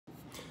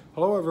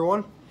Hello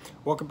everyone,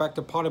 welcome back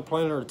to Potted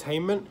Plant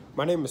Entertainment.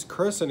 My name is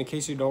Chris, and in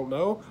case you don't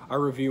know, I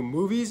review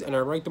movies and I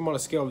rank them on a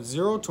scale of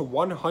 0 to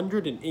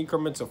 100 in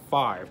increments of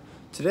 5.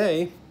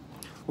 Today,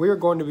 we are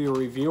going to be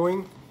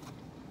reviewing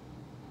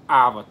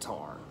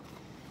Avatar.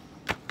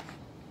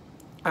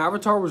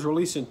 Avatar was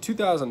released in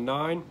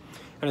 2009,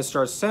 and it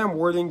stars Sam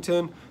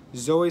Worthington,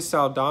 Zoe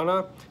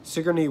Saldana,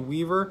 Sigourney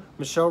Weaver,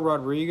 Michelle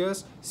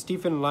Rodriguez,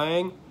 Stephen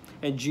Lang,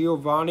 and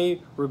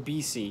Giovanni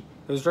Ribisi.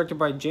 It was directed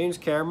by James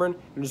Cameron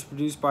and was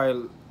produced by,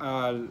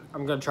 I'm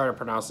going to try to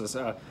pronounce this,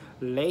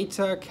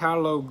 Laeta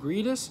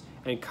Kalogridis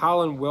and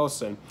Colin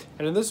Wilson.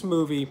 And in this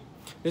movie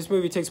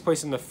takes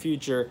place in the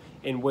future,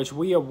 in which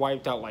we have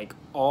wiped out like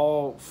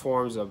all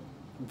forms of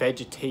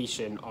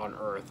vegetation on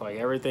Earth. Like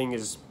everything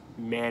is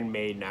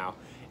man-made now.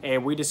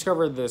 And we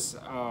discovered this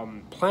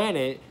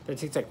planet that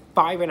takes like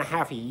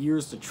 5.5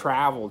 years to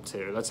travel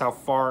to. That's how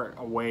far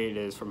away it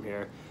is from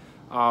here.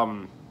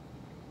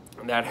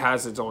 That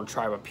has its own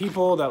tribe of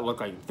people that look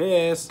like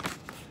this,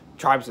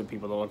 tribes of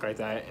people that look like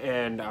that,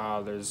 and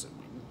there's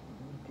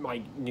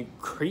like new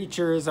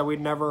creatures that we'd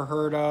never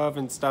heard of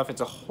and stuff.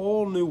 It's a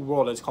whole new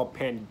world. It's called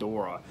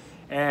Pandora,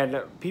 and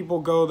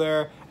people go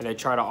there and they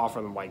try to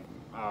offer them like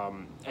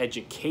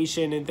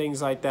education and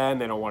things like that,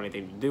 and they don't want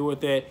anything to do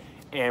with it.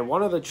 And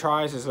one of the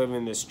tribes is living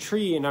in this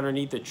tree, and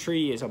underneath the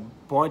tree is a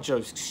bunch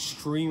of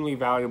extremely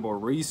valuable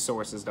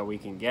resources that we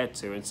can get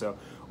to. And so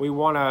we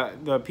want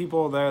to, the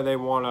people there, they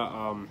want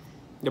to,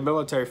 the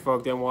military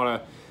folk, they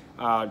want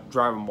to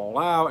drive them all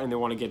out, and they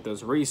want to get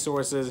those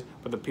resources,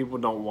 but the people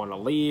don't want to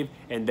leave,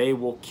 and they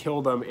will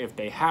kill them if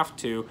they have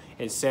to.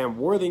 And Sam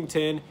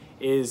Worthington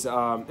is,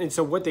 and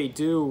so what they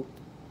do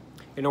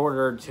in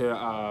order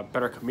to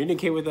better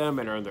communicate with them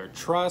and earn their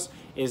trust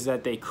is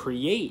that they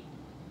create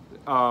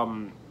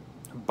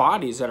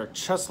bodies that are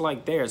just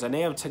like theirs, and they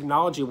have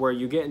technology where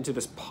you get into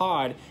this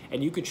pod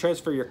and you can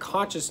transfer your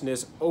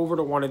consciousness over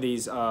to one of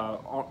these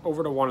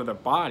over to one of the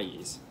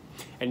bodies,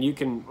 and you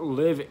can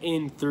live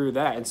in through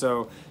that. And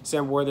so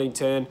Sam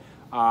Worthington,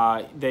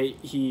 they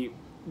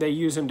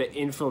use him to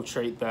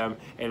infiltrate them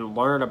and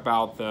learn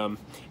about them,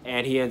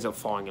 and he ends up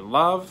falling in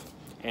love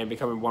and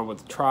becoming one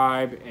with the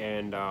tribe,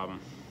 and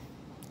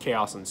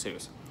chaos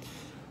ensues.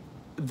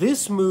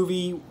 This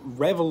movie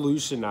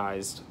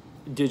revolutionized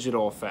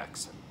digital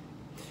effects.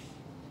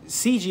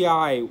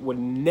 CGI would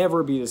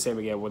never be the same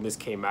again when this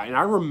came out. And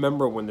I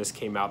remember when this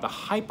came out, the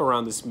hype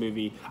around this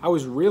movie, I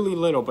was really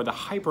little, but the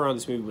hype around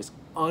this movie was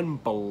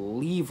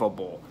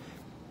unbelievable.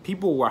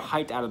 People were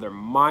hyped out of their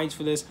minds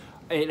for this.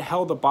 It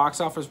held the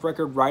box office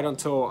record right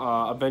until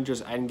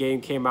Avengers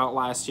Endgame came out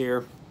last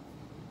year.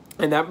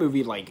 And that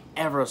movie, like,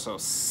 ever so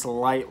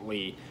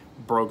slightly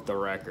broke the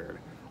record.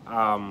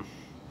 But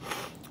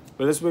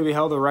this movie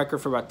held the record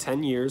for about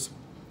 10 years.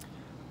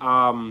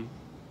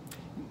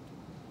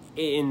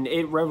 And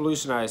it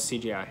revolutionized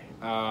CGI.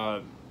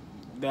 I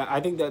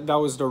think that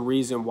was the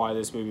reason why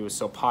this movie was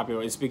so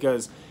popular. It's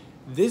because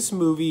this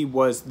movie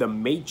was the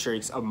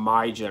Matrix of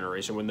my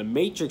generation. When the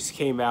Matrix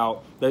came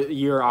out, the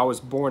year I was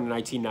born in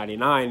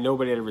 1999,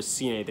 nobody had ever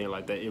seen anything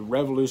like that. It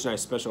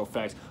revolutionized special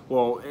effects.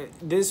 Well,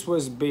 this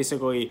was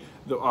basically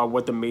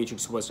what the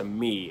Matrix was to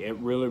me. It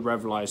really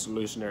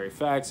revolutionary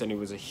effects, and it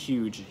was a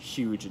huge,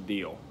 huge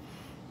deal.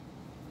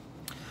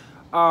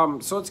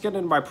 So let's get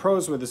into my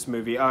pros with this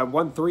movie. It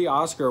won 3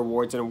 Oscar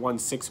awards and it won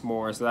 6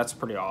 more, so that's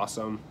pretty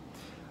awesome.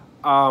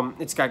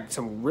 It's got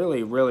some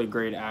really, really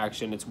great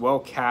action. It's well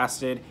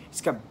casted.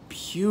 It's got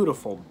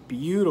beautiful,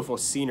 beautiful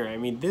scenery. I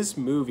mean, this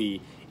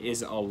movie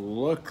is a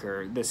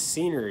looker. The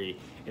scenery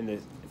in the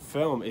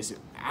film is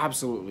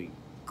absolutely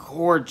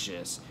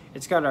gorgeous.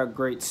 It's got a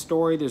great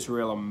story. There's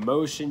real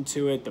emotion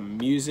to it. The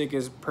music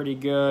is pretty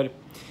good.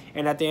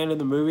 And at the end of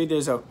the movie,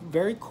 there's a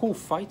very cool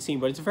fight scene,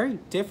 but it's very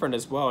different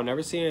as well. I've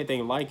never seen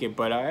anything like it,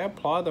 but I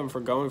applaud them for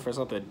going for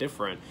something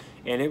different.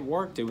 And it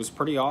worked. It was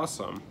pretty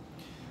awesome.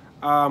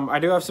 I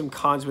do have some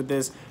cons with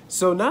this.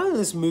 So now that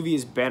this movie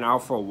has been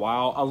out for a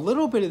while, a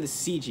little bit of the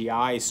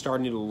CGI is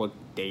starting to look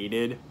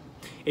dated.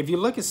 If you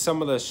look at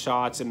some of the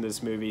shots in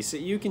this movie, so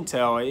you can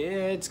tell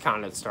it's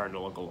kind of starting to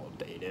look a little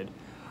dated.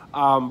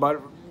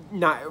 But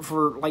not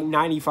for like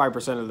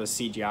 95% of the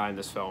CGI in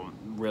this film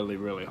really,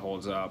 really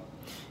holds up.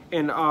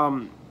 And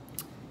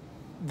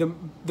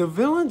the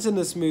villains in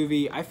this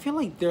movie, I feel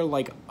like they're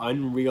like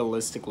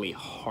unrealistically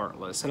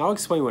heartless, and I'll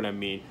explain what I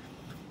mean.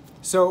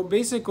 So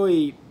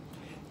basically,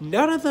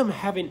 none of them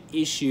have an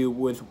issue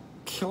with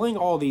killing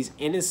all these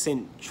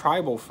innocent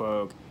tribal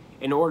folk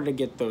in order to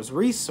get those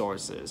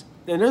resources.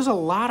 And there's a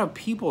lot of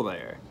people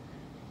there,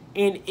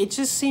 and it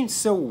just seems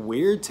so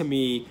weird to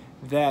me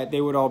that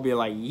they would all be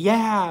like,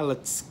 yeah,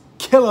 let's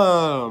kill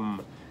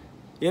them.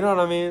 You know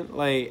what I mean?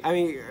 Like, I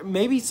mean,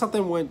 maybe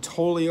something went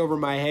totally over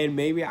my head.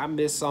 Maybe I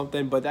missed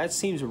something, but that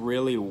seems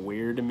really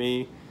weird to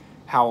me.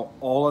 How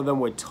all of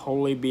them would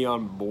totally be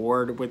on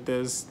board with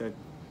this. That,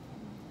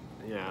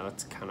 yeah,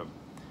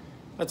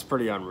 that's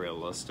pretty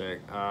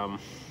unrealistic. But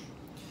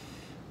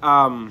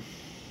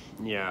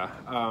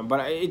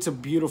it's a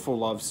beautiful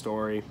love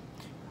story.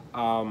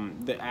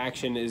 The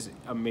action is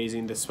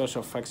amazing. The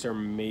special effects are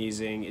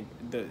amazing.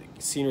 The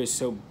scenery is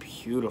so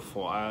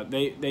beautiful.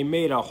 They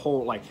made a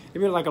whole, like, they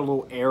made like a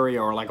little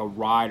area or like a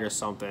ride or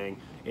something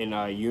in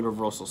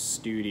Universal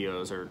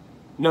Studios, or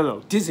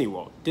no, Disney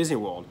World,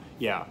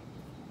 yeah.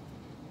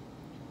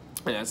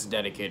 And that's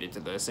dedicated to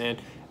this. And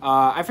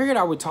I figured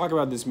I would talk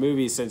about this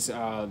movie since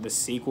the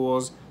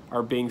sequels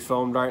are being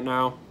filmed right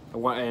now.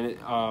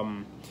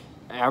 And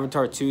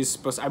Avatar 2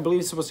 is I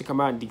believe it's supposed to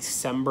come out in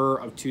December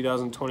of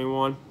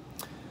 2021.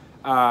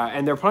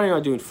 And they're planning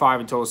on doing 5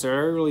 in total. So they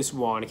already released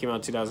 1. It came out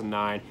in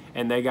 2009.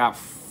 And they got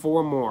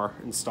 4 more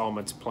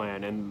installments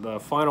planned. And the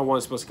final one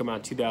is supposed to come out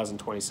in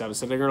 2027.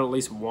 So they're going to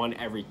release 1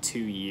 every 2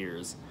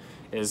 years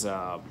is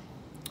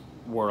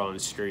word on the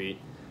street.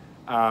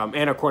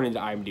 And according to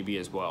IMDb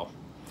as well.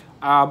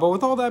 But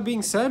with all that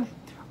being said,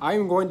 I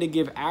am going to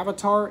give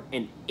Avatar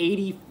an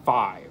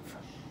 85.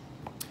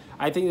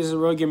 I think this is a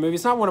really good movie.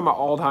 It's not one of my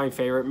all-time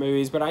favorite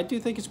movies, but I do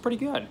think it's pretty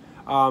good.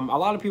 A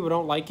lot of people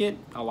don't like it.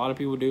 A lot of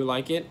people do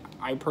like it.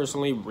 I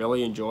personally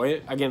really enjoy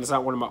it. Again, it's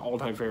not one of my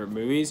all-time favorite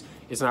movies.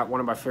 It's not one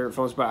of my favorite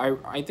films, but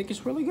I think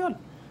it's really good.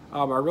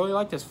 I really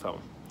like this film.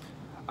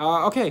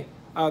 Okay.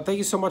 Thank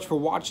you so much for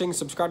watching.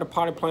 Subscribe to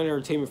Potty Planet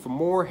Entertainment for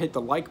more. Hit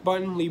the like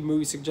button. Leave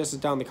movie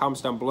suggestions down in the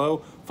comments down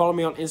below. Follow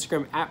me on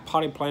Instagram at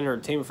Potty Planet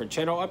Entertainment for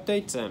channel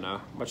updates, and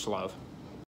much love.